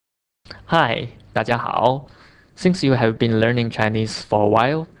Hi, 大家好. Since you have been learning Chinese for a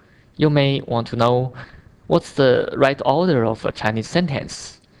while, you may want to know what's the right order of a Chinese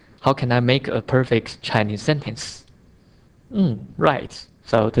sentence? How can I make a perfect Chinese sentence? Right.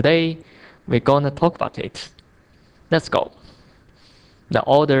 So today we're gonna talk about it. Let's go. The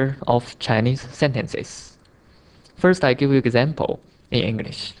order of Chinese sentences. First, I give you example in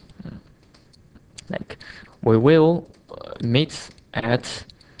English. Like, we will meet at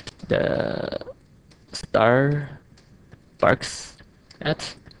the Starbucks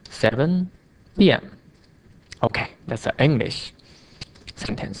at 7 p.m. Okay, that's an English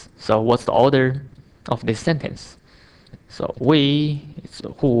sentence. So what's the order of this sentence? So we is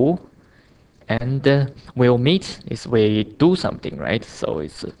who, and we'll meet is we do something, right? So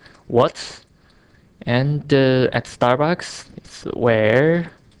it's what, and at Starbucks it's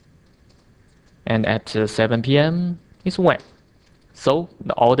where, and at 7 p.m. is when. So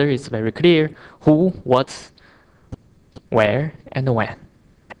the order is very clear: who, what, where, and when.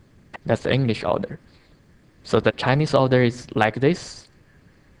 That's the English order. So the Chinese order is like this.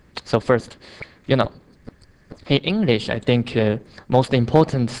 So first, you know, in English, I think most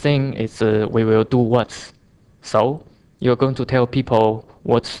important thing is we will do what. So you're going to tell people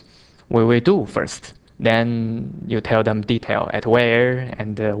what we will do first. Then you tell them detail at where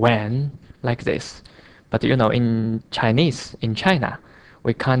and when, like this. But in Chinese, in China,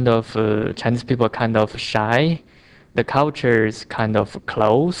 we kind of Chinese people are kind of shy. The culture is kind of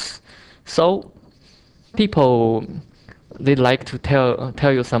close. So people, they like to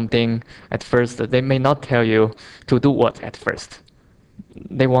tell you something at first. They may not tell you to do what at first.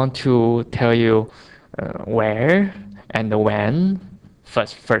 They want to tell you where and when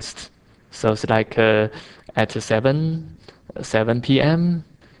first. So it's like at 7 p.m.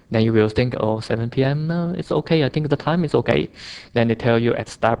 Then you will think, oh, 7 p.m. It's okay. I think the time is okay. Then they tell you at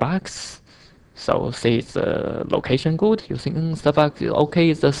Starbucks. So say it's location good. You think Starbucks is okay.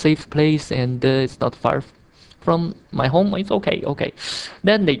 It's a safe place and it's not far from my home. It's okay. Okay.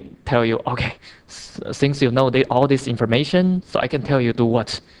 Then they tell you, okay, since you know all this information, so I can tell you do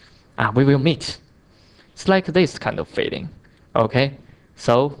what? We will meet. It's like this kind of feeling. Okay.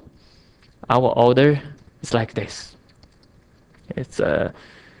 So our order is like this. It's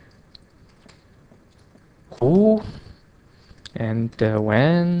who and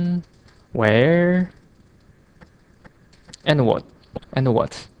when, where, and what, and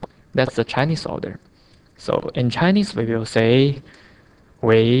what. That's the Chinese order. So in Chinese, we will say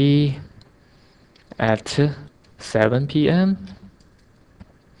we at 7 p.m.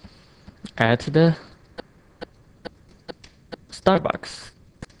 at the Starbucks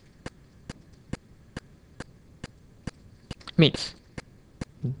meet.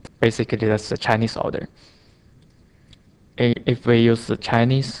 Basically, that's the Chinese order. If we use the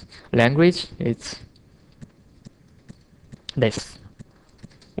Chinese language, it's this.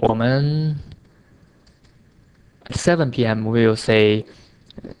 我们 at 7 p.m. we will say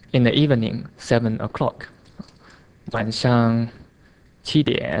in the evening 7 o'clock. 晚上7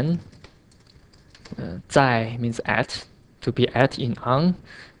点在 means at, to be at in on,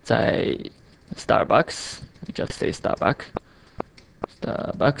 在 Starbucks, we just say Starbucks.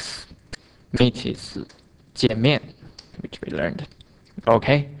 Meet is 见面 which we learned.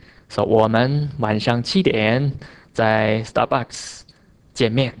 Okay, so 我们晚上7点在 Starbucks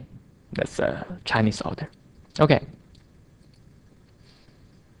见面. That's a Chinese order. Okay,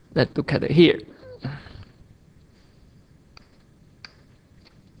 let's look at it here.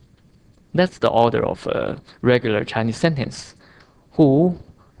 That's the order of a regular Chinese sentence. Who,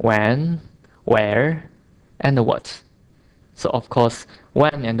 when, where, and what. So of course,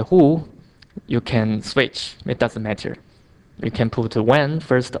 when and who, you can switch. It doesn't matter. You can put when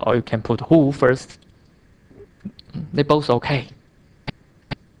first or you can put who first. They're both okay.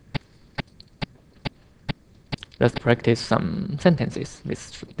 Let's practice some sentences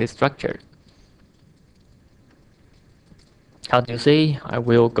with this structure. How do you say, I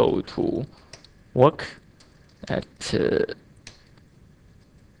will go to work at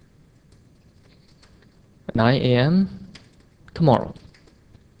 9 a.m. tomorrow?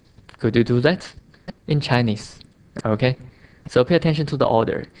 Could you do that? In Chinese. Okay? So pay attention to the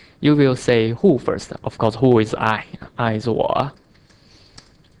order. You will say who first. Of course, who is I. I is 我.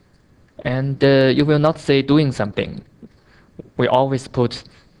 And you will not say doing something. We always put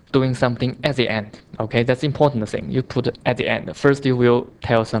doing something at the end. Okay, that's important thing. You put at the end. First, you will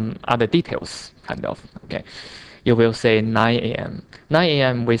tell some other details, kind of. Okay, you will say 9 a.m. 9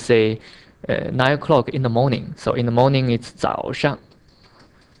 a.m. we say 9 o'clock in the morning. So in the morning it's 早上,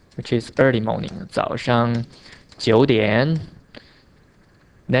 which is early morning. 早上9点.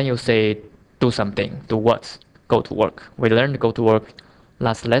 Then you say do something. Do what? Go to work. We learned go to work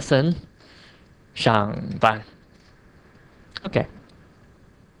last lesson. 上班. Okay.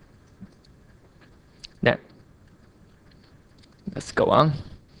 Then let's go on.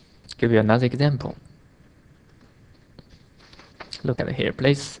 Give you another example. Look at here,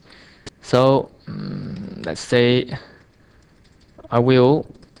 please. So let's say I will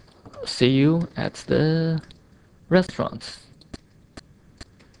see you at the restaurant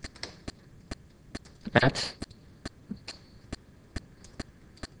at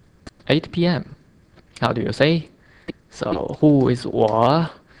 8 p.m. How do you say? So who is 我?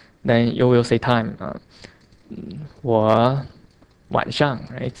 Then you will say time. 我晚上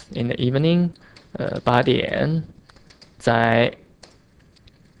right? In the evening, 8点在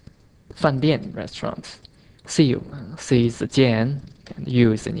饭店 restaurant. See you. See is 见 and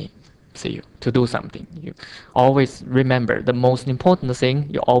you is 你. See you. To do something. You always remember the most important thing,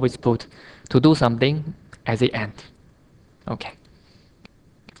 you always put to do something at the end. Okay.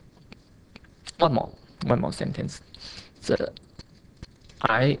 One more sentence.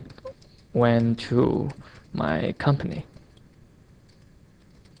 I went to my company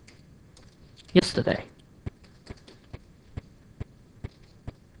yesterday.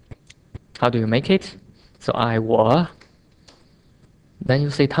 How do you make it? So I 我 then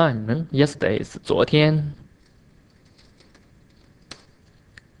you say time. Yesterday is 昨天.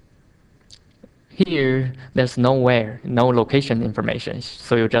 Here, there's nowhere, no location information.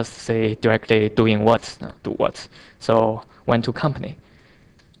 So you just say directly doing what, do what. So went to company.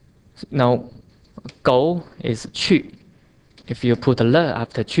 Now, go is 去. If you put 了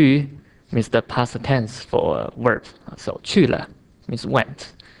after 去, means the past tense for verb. So 去了 means went.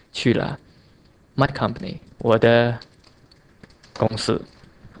 去了 my company, 我的公司.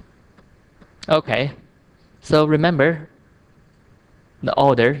 Okay, so remember, the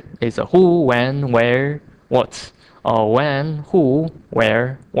order is who, when, where, what. Or when, who,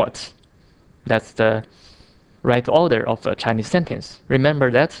 where, what. That's the right order of a Chinese sentence.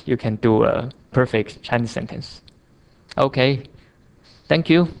 Remember that, you can do a perfect Chinese sentence. Okay, thank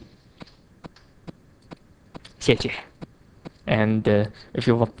you. 谢谢. And if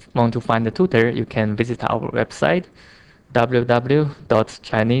you want to find a tutor, you can visit our website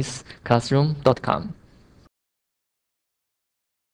www.chineseclassroom.com.